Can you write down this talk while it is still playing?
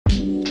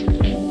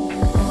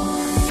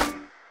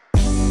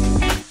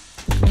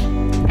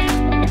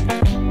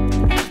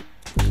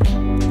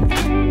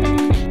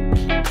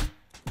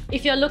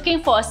If you're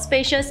looking for a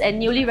spacious and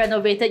newly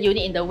renovated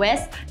unit in the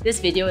West,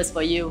 this video is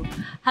for you.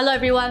 Hello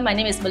everyone, my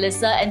name is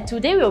Melissa and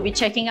today we'll be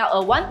checking out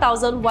a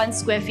 1,001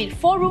 square feet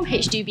 4-room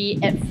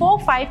HDB at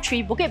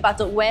 453 Bukit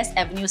Batok West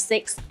Avenue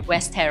 6,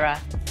 West Terra.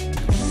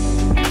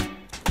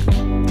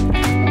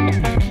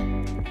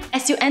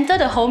 As you enter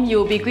the home, you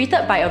will be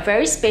greeted by a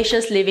very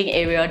spacious living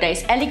area that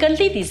is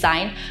elegantly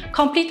designed,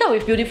 completed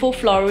with beautiful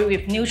flooring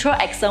with neutral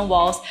accent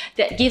walls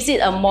that gives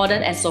it a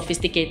modern and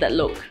sophisticated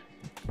look.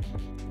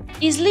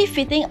 Easily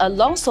fitting a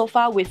long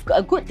sofa with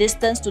a good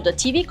distance to the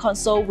TV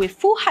console with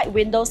full height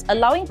windows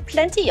allowing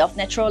plenty of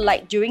natural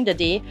light during the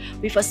day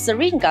with a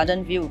serene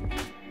garden view.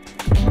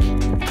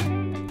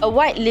 A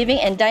wide living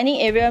and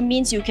dining area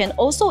means you can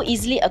also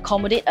easily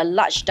accommodate a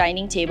large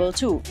dining table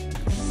too.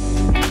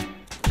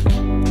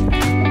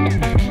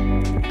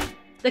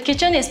 The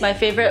kitchen is my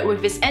favourite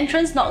with its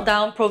entrance knocked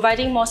down,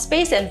 providing more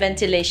space and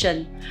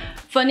ventilation.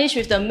 Furnished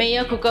with the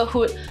Mayer cooker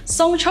hood,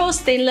 Songcho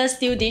stainless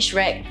steel dish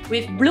rack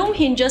with bloom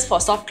hinges for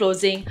soft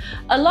closing,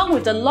 along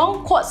with the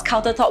long quartz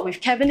countertop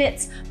with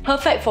cabinets,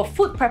 perfect for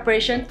food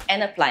preparation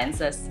and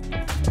appliances.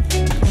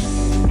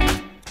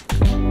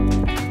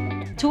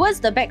 Towards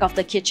the back of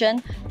the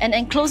kitchen, an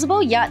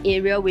enclosable yard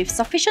area with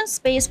sufficient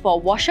space for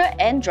washer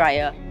and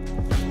dryer.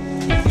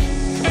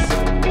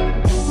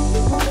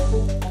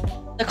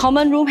 The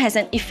common room has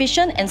an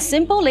efficient and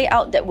simple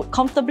layout that would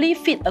comfortably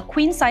fit a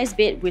queen-size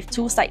bed with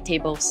 2 side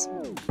tables.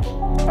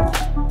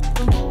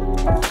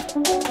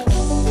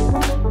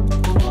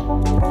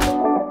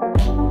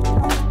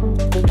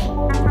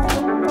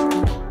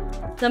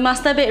 The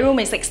master bedroom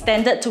is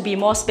extended to be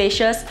more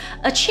spacious,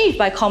 achieved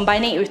by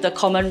combining it with the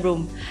common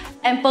room.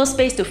 Ample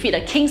space to fit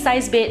a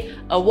king-size bed,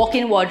 a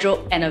walk-in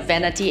wardrobe and a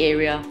vanity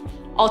area.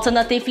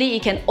 Alternatively,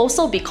 it can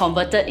also be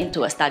converted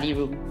into a study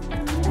room.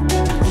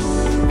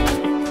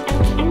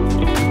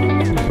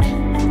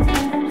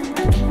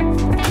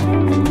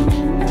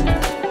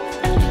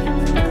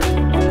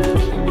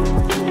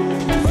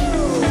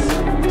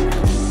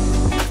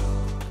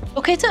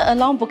 Located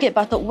along Bukit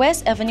Batok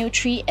West Avenue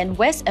 3 and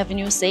West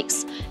Avenue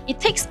 6, it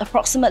takes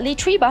approximately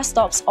 3 bus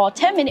stops or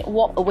 10-minute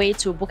walk away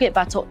to Bukit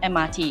Batok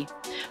MRT,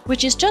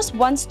 which is just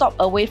 1 stop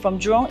away from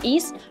Jurong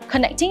East,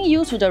 connecting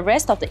you to the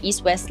rest of the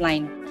East-West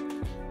line.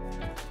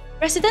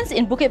 Residents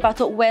in Bukit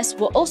Batok West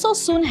will also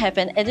soon have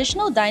an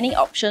additional dining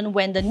option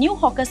when the new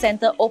hawker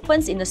centre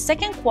opens in the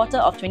second quarter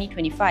of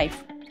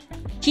 2025.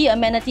 Key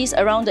amenities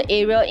around the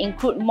area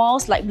include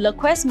malls like Le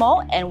Quest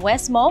Mall and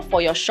West Mall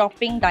for your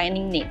shopping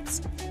dining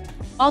needs.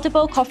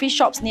 Multiple coffee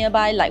shops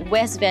nearby like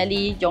West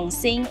Valley,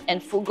 Yongxing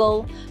and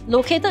Fugal,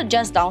 located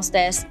just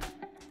downstairs.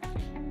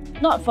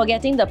 Not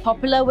forgetting the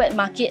popular wet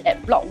market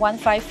at Block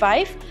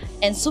 155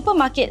 and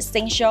supermarket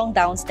Sheng Siong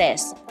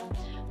downstairs.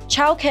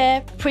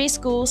 Childcare,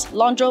 preschools,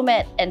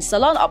 laundromat and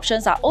salon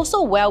options are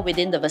also well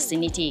within the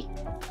vicinity.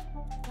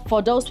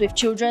 For those with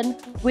children,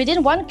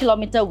 within 1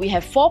 kilometre we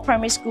have 4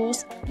 primary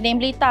schools,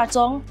 namely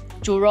Dazhong,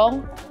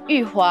 Jurong,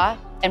 Yuhua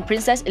and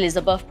Princess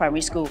Elizabeth Primary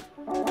School.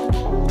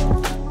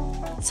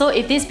 So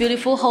if this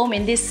beautiful home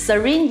in this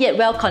serene yet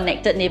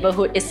well-connected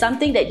neighbourhood is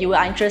something that you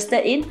are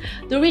interested in,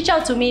 do reach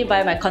out to me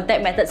via my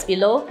contact methods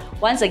below.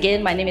 Once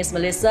again, my name is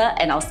Melissa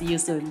and I'll see you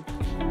soon.